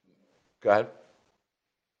go ahead.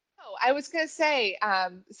 Oh, I was going to say,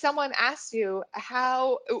 someone asked you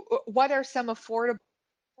what are some affordable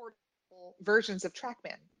versions of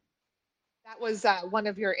TrackMan? That was one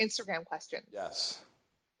of your Instagram questions, Yes.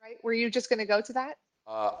 right? Were you just going to go to that?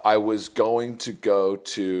 I was going to go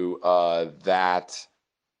to that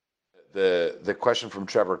the question from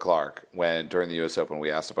Trevor Clark when during the U.S. Open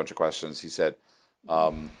we asked a bunch of questions. He said,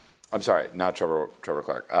 "I'm sorry, not Trevor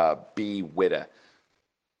Clark. B. Witta,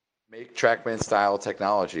 make TrackMan style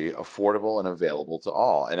technology affordable and available to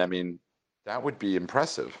all." And I mean, that would be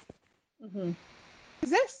impressive.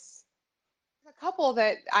 This a couple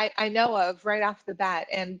that I know of right off the bat,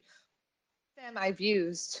 and them I've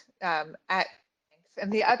used at length,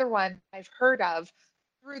 and the other one I've heard of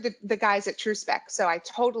through the guys at TrueSpec. So I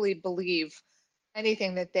totally believe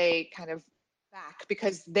anything that they kind of back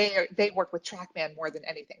because they work with TrackMan more than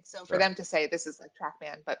anything. So for them to say this is like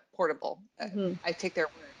TrackMan but portable, I take their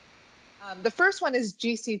word. The first one is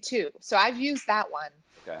GC2. So I've used that one.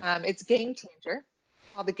 Okay. It's Game Changer,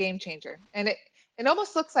 called the Game Changer, and it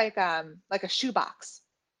almost looks like a shoebox,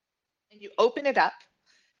 and you open it up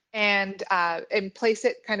and place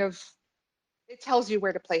it kind of. It tells you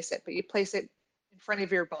where to place it, but you place it in front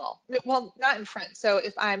of your ball. Well, not in front. So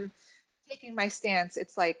if I'm taking my stance,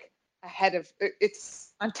 it's like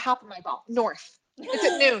it's on top of my ball, north. It's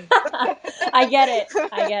at noon. I get it.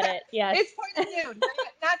 I get it. Yes. It's pointed noon,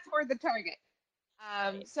 not toward the target.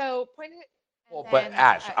 So point it, Well, and but then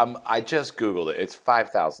Ash, I just Googled it. It's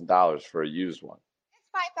 $5,000 for a used one. it's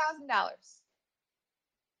 $5,000.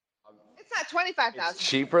 It's not 25,000. It's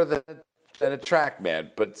cheaper than a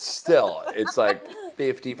TrackMan, but still, it's like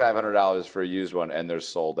 $5,500 for a used one, and they're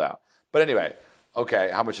sold out. But anyway, okay,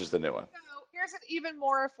 how much is the new one? So here's an even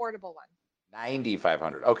more affordable one.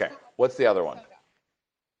 9,500. Okay, what's the other one?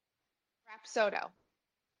 Rapsodo.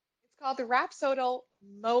 It's called the Rapsodo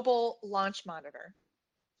Mobile Launch Monitor.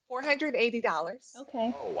 $480.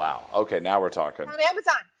 Okay. Oh wow. Okay, now we're talking. On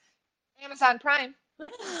Amazon Prime.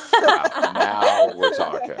 Wow, now we're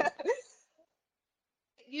talking.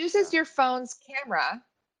 It uses your phone's camera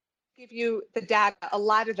to give you the data, a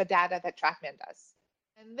lot of the data that TrackMan does.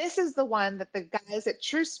 And this is the one that the guys at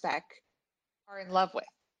TrueSpec are in love with.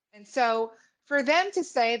 And so for them to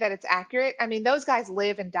say that it's accurate, I mean, those guys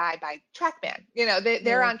live and die by TrackMan.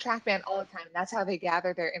 They're on TrackMan all the time. That's how they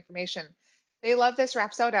gather their information. They love this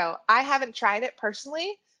Rapsodo. I haven't tried it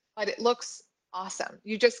personally, but it looks awesome.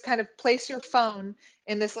 You just kind of place your phone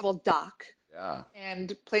in this little dock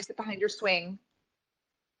and place it behind your swing,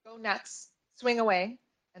 go nuts, swing away,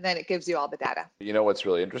 and then it gives you all the data. You know what's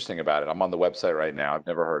really interesting about it? I'm on the website right now. I've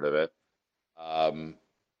never heard of it.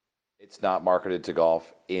 It's not marketed to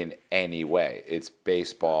golf in any way. It's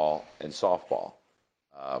baseball and softball.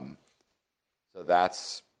 Um, so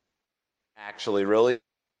that's actually really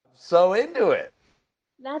so into it.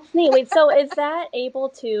 That's neat. Wait, so is that able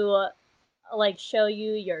to like show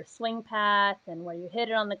you your swing path and where you hit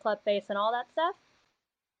it on the club face and all that stuff?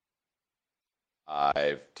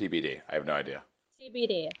 I've TBD. I have no idea.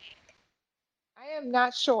 TBD. I I am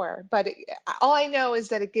not sure, but all I know is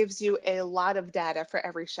that it gives you a lot of data for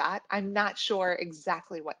every shot. I'm not sure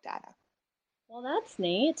exactly what data. Well, that's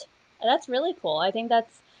neat. That's really cool. I think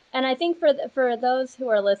that's, and I think for those who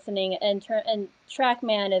are listening, and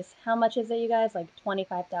TrackMan is how much is it, you guys? Like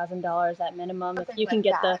 $25,000 at minimum. If Something you can like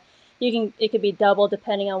get that. it could be double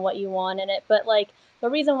depending on what you want in it. But like the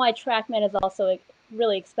reason why TrackMan is also like,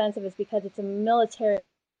 really expensive is because it's a military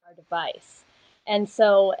device, and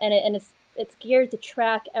so it's geared to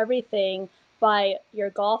track everything by your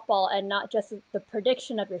golf ball and not just the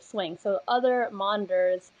prediction of your swing. So other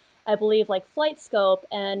monitors, I believe, like Flight Scope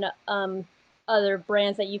and other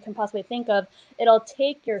brands that you can possibly think of, it'll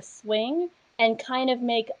take your swing and kind of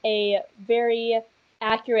make a very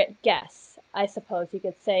accurate guess, I suppose you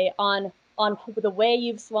could say, on the way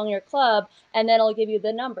you've swung your club, and then it'll give you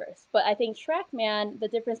the numbers. But I think TrackMan, the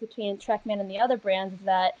difference between TrackMan and the other brands is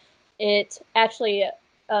that it actually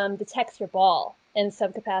detects your ball in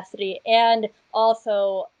some capacity and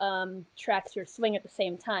also tracks your swing at the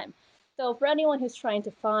same time. So for anyone who's trying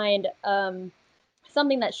to find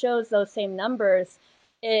something that shows those same numbers,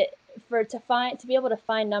 it to be able to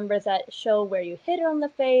find numbers that show where you hit it on the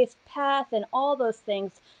face, path, and all those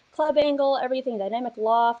things, club angle, everything, dynamic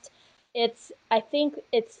loft. I think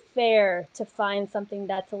it's fair to find something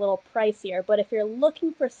that's a little pricier. But if you're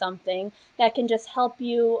looking for something that can just help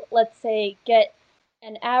you, let's say, get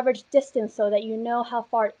an average distance so that you know how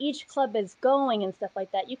far each club is going and stuff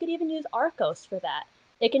like that, you could even use Arcos for that.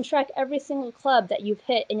 It can track every single club that you've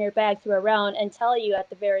hit in your bag through a round and tell you at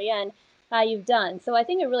the very end how you've done. So I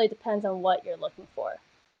think it really depends on what you're looking for.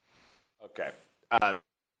 Okay.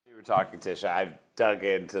 You were talking, Tisha. I've dug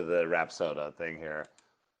into the Rapsoda thing here.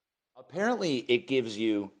 Apparently, it gives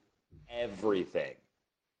you everything: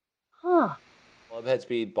 Huh. club head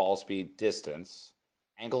speed, ball speed, distance,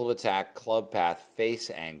 angle of attack, club path, face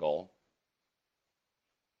angle,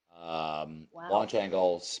 Wow. launch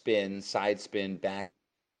angle, spin, side spin, back.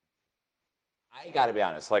 I got to be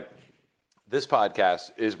honest. Like, this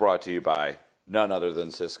podcast is brought to you by none other than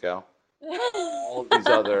Cisco. all of these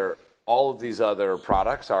other all of these other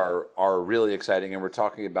products are really exciting, and we're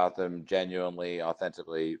talking about them genuinely,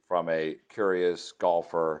 authentically from a curious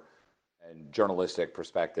golfer and journalistic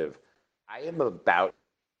perspective. I am about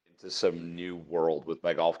into some new world with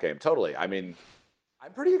my golf game. Totally. I mean,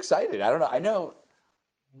 I'm pretty excited. I don't know. I know.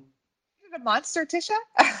 Is it a monster, Tisha?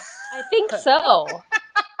 I think so.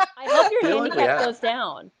 I hope I your feel like we handicap have. goes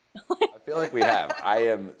down. I feel like we have. I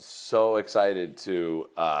am so excited to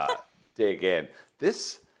dig in.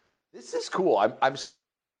 This this is cool. I'm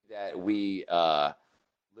that we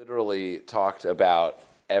literally talked about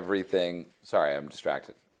everything. Sorry, I'm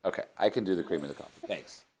distracted. Okay, I can do the cream of the coffee.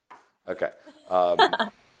 Thanks. Okay. Um,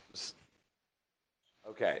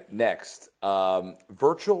 okay. Next,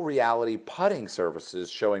 virtual reality putting services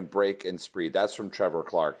showing break and speed. That's from Trevor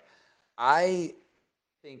Clark. I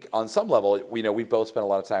think on some level, we both spent a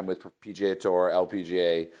lot of time with PGA Tour,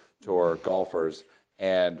 LPGA Tour golfers,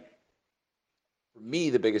 and for me,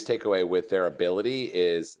 the biggest takeaway with their ability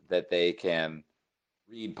is that they can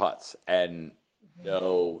read putts and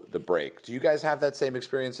know the break. Do you guys have that same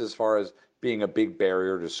experience as far as being a big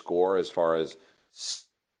barrier to score as far as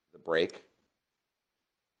the break?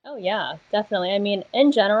 Oh yeah, definitely. I mean,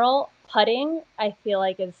 in general, putting, I feel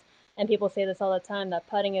like is, and people say this all the time, that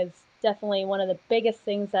putting is definitely one of the biggest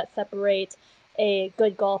things that separate a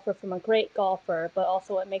good golfer from a great golfer, but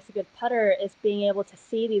also what makes a good putter is being able to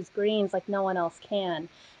see these greens like no one else can.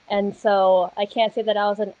 And so I can't say that I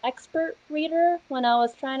was an expert reader when I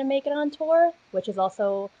was trying to make it on tour, which is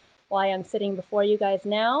also why I'm sitting before you guys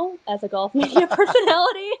now as a golf media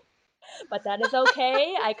personality, but that is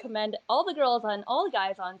okay. I commend all the girls on all the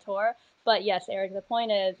guys on tour. But yes, Eric, the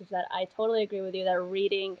point is that I totally agree with you that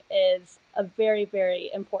reading is a very, very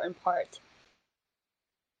important part.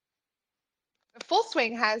 Full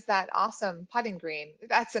Swing has that awesome putting green.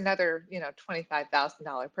 That's another,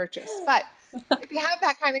 $25,000 purchase. But if you have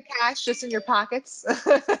that kind of cash just in your pockets,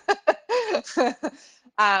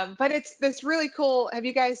 but it's this really cool. Have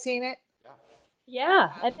you guys seen it? Yeah.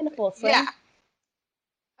 Yeah, I've been a full Yeah. swing.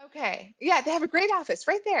 Okay. Yeah, they have a great office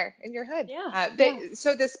right there in your hood. Yeah, yeah.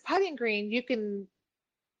 So this putting green, you can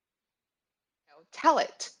tell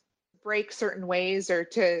it to break certain ways or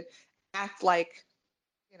to act like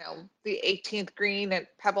the 18th green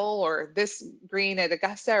at Pebble or this green at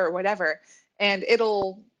Augusta or whatever, and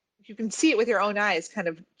you can see it with your own eyes kind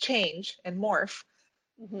of change and morph.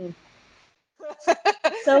 Hmm. So Love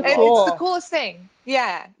It's the that. cool. coolest thing.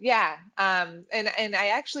 Yeah, yeah. And I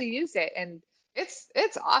actually use it, and it's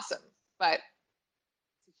awesome, but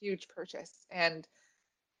it's a huge purchase, and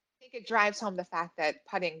I think it drives home the fact that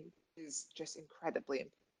putting is just incredibly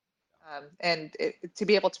and to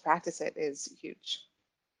be able to practice it is huge.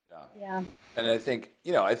 Yeah. Yeah. And I think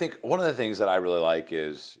one of the things that I really like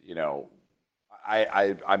is,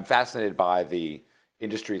 I'm fascinated by the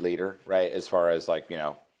industry leader, right? As far as like,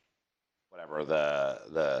 whatever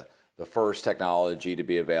the first technology to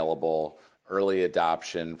be available, early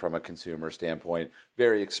adoption from a consumer standpoint,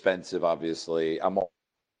 very expensive, obviously. I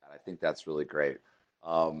think that's really great.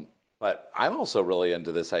 Um, but I'm also really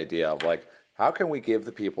into this idea of like, how can we give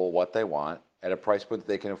the people what they want at a price point that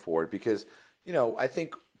they can afford? Because, I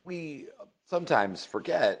think we sometimes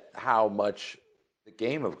forget how much the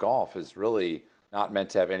game of golf is really not meant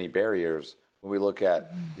to have any barriers. When we look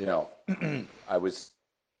at, I was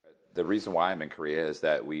the reason why I'm in Korea is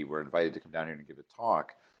that we were invited to come down here and give a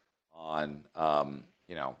talk on,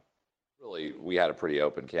 really we had a pretty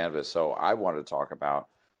open canvas. So I wanted to talk about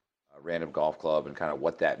Random Golf Club and kind of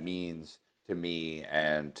what that means to me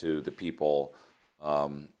and to the people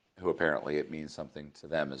who apparently it means something to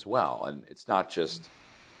them as well. And uh, it's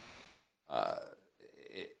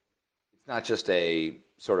not just a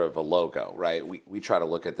sort of a logo, right? We try to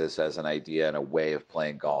look at this as an idea and a way of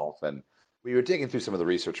playing golf. And we were digging through some of the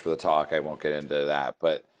research for the talk. I won't get into that,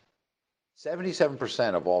 but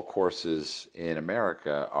 77% of all courses in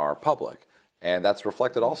America are public, and that's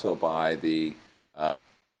reflected also by the uh,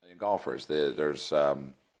 golfers. There's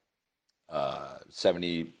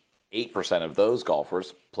 78% of those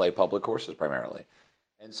golfers play public courses primarily.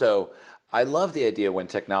 And so I love the idea when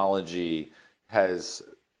technology has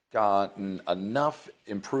gotten enough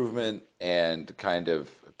improvement and kind of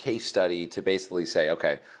case study to basically say,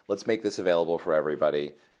 okay, let's make this available for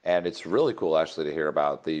everybody. And it's really cool actually to hear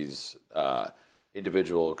about these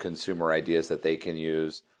individual consumer ideas that they can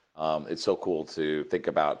use. It's so cool to think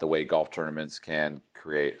about the way golf tournaments can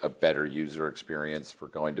create a better user experience for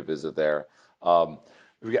going to visit there. Um,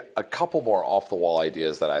 we've got a couple more off the wall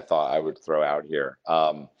ideas that I thought I would throw out here.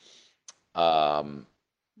 Um,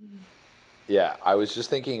 yeah, I was just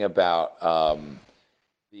thinking about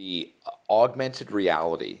the augmented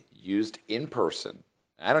reality used in person.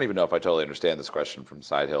 I don't even know if I totally understand this question from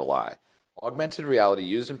Side Hill Lie. Augmented reality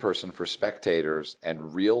used in person for spectators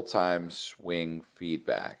and real-time swing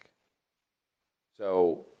feedback.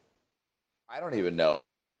 So I don't even know.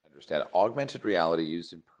 I understand augmented reality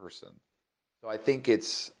used in person. So I think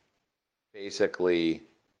it's basically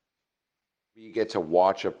we get to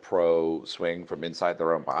watch a pro swing from inside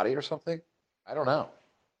their own body or something. I don't know.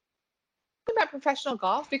 About professional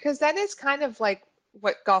golf because that is kind of like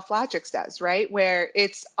what Golf Logics does, right? Where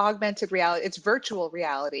it's augmented reality, it's virtual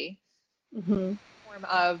reality, Hmm. form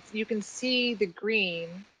of you can see the green,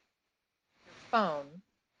 on your phone,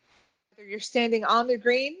 whether you're standing on the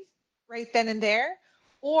green right then and there,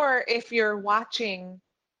 or if you're watching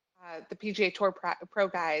the PGA Tour Pro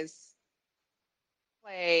guys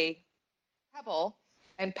play Pebble,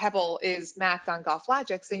 and Pebble is mapped on Golf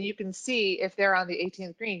Logics, then you can see if they're on the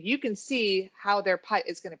 18th green, you can see how their putt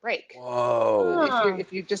is going to break Whoa. Huh.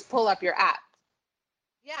 if you just pull up your app.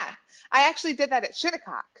 Yeah, I actually did that at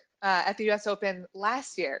Shinnecock at the U.S. Open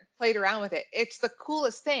last year. Played around with it. It's the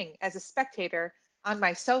coolest thing as a spectator on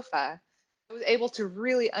my sofa. I was able to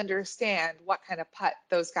really understand what kind of putt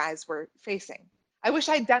those guys were facing. I wish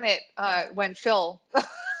I'd done it when Phil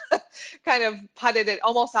kind of putted it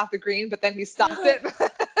almost off the green, but then he stopped it.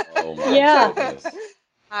 Oh my Yeah. goodness.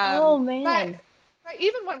 Oh But man.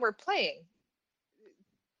 even when we're playing,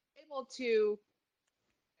 able to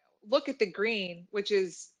look at the green, which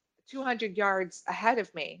is 200 yards ahead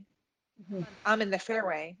of me. Hmm. I'm in the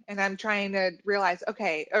fairway and I'm trying to realize,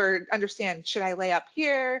 okay, or understand, should I lay up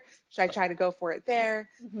here? Should I try to go for it there?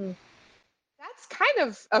 Hmm. That's kind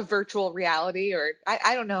of a virtual reality, or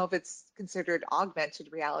I don't know if it's considered augmented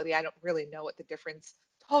reality. I don't really know what the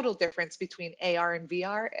total difference between AR and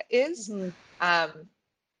VR is. Hmm. Um,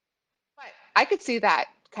 but I could see that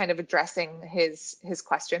kind of addressing his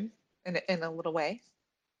question in a little way.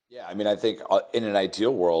 Yeah, I mean, I think in an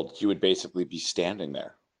ideal world, you would basically be standing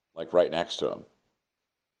there, like right next to him.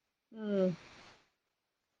 Mm.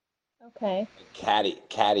 Okay. Like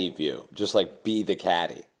caddy view, just like be the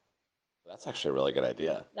caddy. That's actually a really good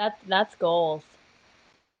idea. That's goals.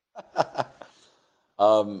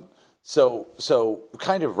 Um, so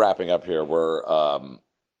kind of wrapping up here, we're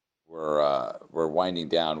winding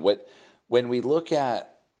down. When we look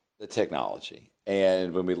at the technology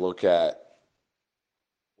and when we look at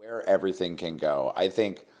where everything can go, I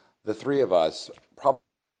think the three of us probably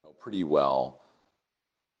know pretty well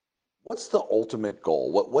what's the ultimate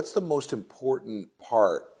goal? What's the most important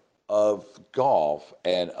part of golf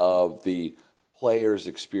and of the player's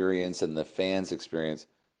experience and the fans' experience?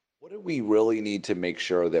 what do we really need to make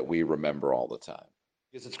sure that we remember all the time?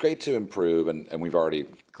 Because it's great to improve, and we've already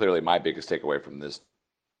clearly my biggest takeaway from this.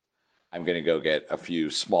 I'm going to go get a few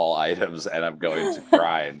small items, and I'm going to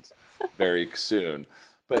grind very soon.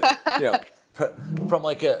 But from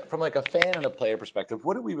like a fan and a player perspective,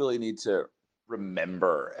 what do we really need to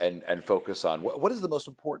remember and focus on? What is the most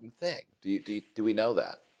important thing? Do we know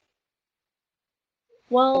that?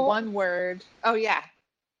 Well, One word. Oh yeah,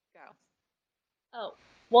 go. oh,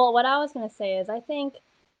 well, what I was going to say is I think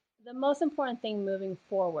the most important thing moving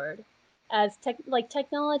forward as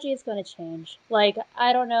technology is going to change. Like,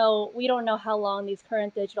 I don't know, we don't know how long these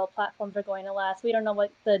current digital platforms are going to last. We don't know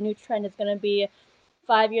what the new trend is going to be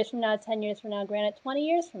 5 years from now, 10 years from now, granted 20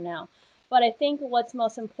 years from now. But I think what's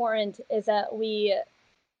most important is that we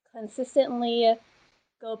consistently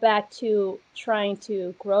go back to trying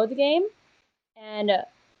to grow the game and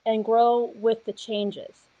and grow with the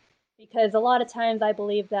changes, because a lot of times I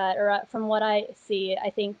believe that, or from what I see, I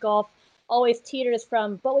think golf always teeters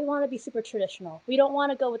from, but we want to be super traditional, we don't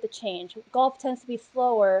want to go with the change. Golf tends to be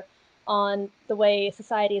slower on the way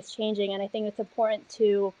society is changing, and I think it's important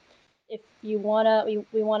to, if you want to,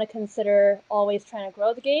 we want to consider always trying to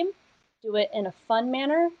grow the game, do it in a fun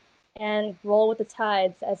manner, and roll with the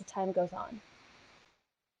tides as the time goes on.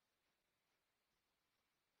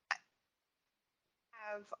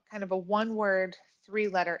 Have kind of a one word, 3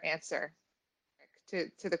 letter answer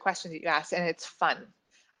to the question that you asked, and it's fun.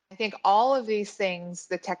 I think all of these things,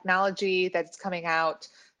 the technology that's coming out,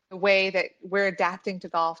 the way that we're adapting to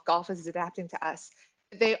golf, golf is adapting to us,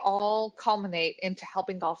 they all culminate into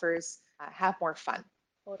helping golfers have more fun.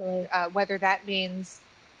 Totally. Whether that means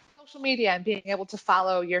social media and being able to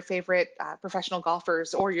follow your favorite professional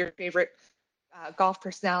golfers or your favorite golf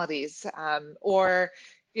personalities, or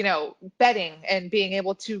betting and being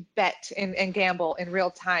able to bet and gamble in real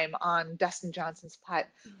time on Dustin Johnson's putt,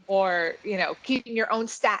 or keeping your own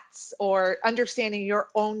stats or understanding your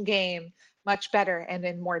own game much better and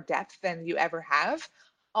in more depth than you ever have.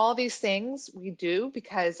 All these things we do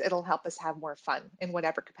because it'll help us have more fun in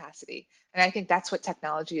whatever capacity. And I think that's what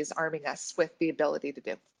technology is arming us with the ability to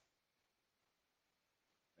do.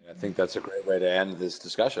 I think that's a great way to end this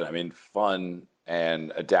discussion. I mean, fun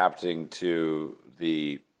and adapting to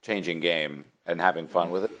the changing game and having fun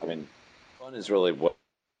with it. I mean, fun is really what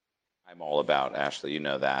I'm all about, Ashley. You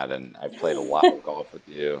know that, and I've played a lot of golf with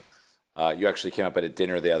you. You actually came up at a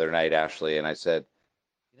dinner the other night, Ashley, and I said,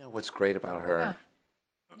 "You know what's great about Yeah. her?"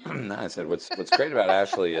 I said, "What's great about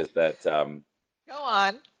Ashley is that Go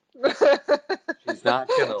on. she's not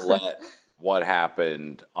going to let what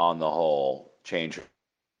happened on the whole change her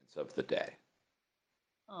experience of the day."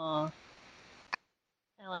 Aw,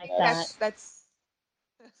 I I like think That's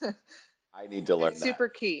that. I need to learn that's that. super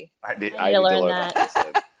key. I need I to need to learn learn that. that.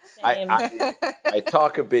 Listen, I Same. I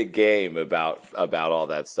talk a big game about all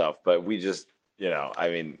that stuff, but we just I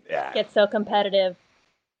mean, yeah, Get so competitive.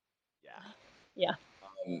 yeah. Yeah.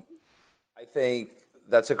 Um, I think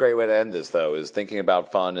that's a great way to end this, though, is thinking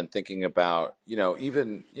about fun and thinking about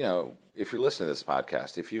even if you're listening to this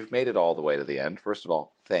podcast, if you've made it all the way to the end, first of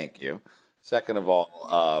all, thank you. Second of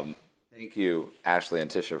all, thank you, Ashley and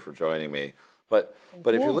Tisha, for joining me. But Thank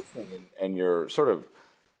but if you're you. listening and you're sort of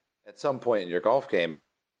at some point in your golf game,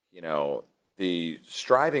 you know, the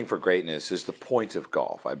striving for greatness is the point of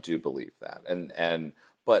golf. I do believe that.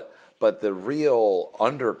 But the real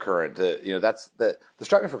undercurrent, that's the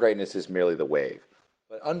striving for greatness is merely the wave.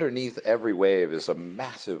 But underneath every wave is a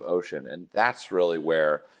massive ocean, and that's really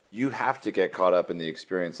where you have to get caught up in the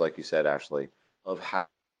experience, like you said, Ashley, of having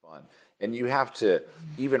fun. And you have to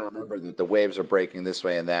even remember that the waves are breaking this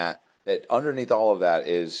way and that underneath all of that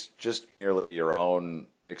is just merely your own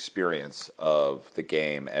experience of the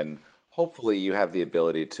game. And hopefully you have the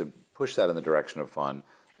ability to push that in the direction of fun.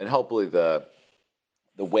 And hopefully the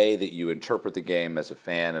way that you interpret the game as a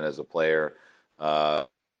fan and as a player, uh,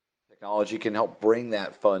 technology can help bring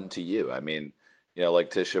that fun to you. I mean,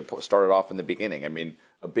 like Tisha started off in the beginning. I mean,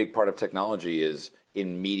 a big part of technology is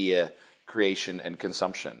in media creation and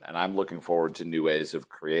consumption, and I'm looking forward to new ways of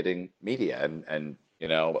creating media and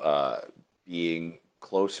being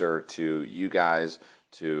closer to you guys,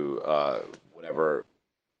 to whatever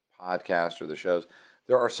podcast or the shows.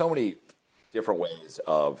 There are so many different ways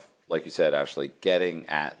of, like you said, Ashley, getting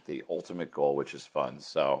at the ultimate goal, which is fun.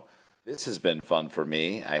 So this has been fun for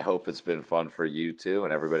me. I hope it's been fun for you too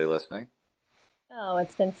and everybody listening. Oh,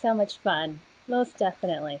 it's been so much fun. Most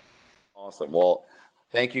definitely. Awesome. Well,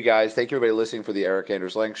 thank you guys. Thank you everybody listening for the Eric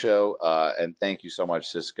Anders Lang Show. And thank you so much,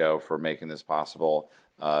 Cisco, for making this possible.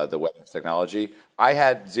 The WebEx technology. I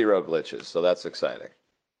had zero glitches, so that's exciting.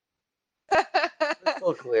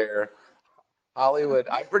 Crystal clear. Hollywood.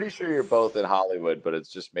 I'm pretty sure you're both in Hollywood, but it's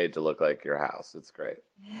just made to look like your house. It's great.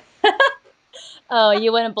 Oh,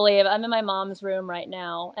 you wouldn't believe. I'm in my mom's room right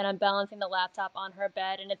now, and I'm balancing the laptop on her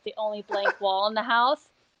bed, and it's the only blank wall in the house.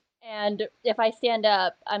 And if I stand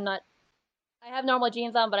up, I'm not. I have normal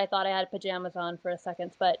jeans on, but I thought I had pajamas on for a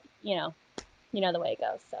second. But you know the way it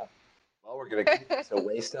goes. So Well, we're gonna keep this a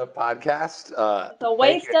waste up podcast. it's a Thank you,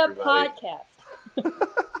 waste up everybody. podcast.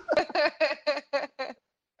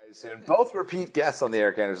 Soon. Both repeat guests on the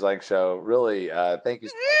Eric Anders Lang Show. Really, thank you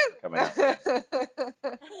so much for coming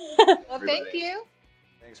out. Well, thank you.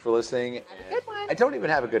 Thanks for listening. Have a good one. I don't even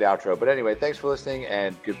have a good outro, but anyway, thanks for listening,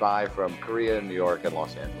 and goodbye from Korea, New York, and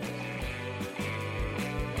Los Angeles.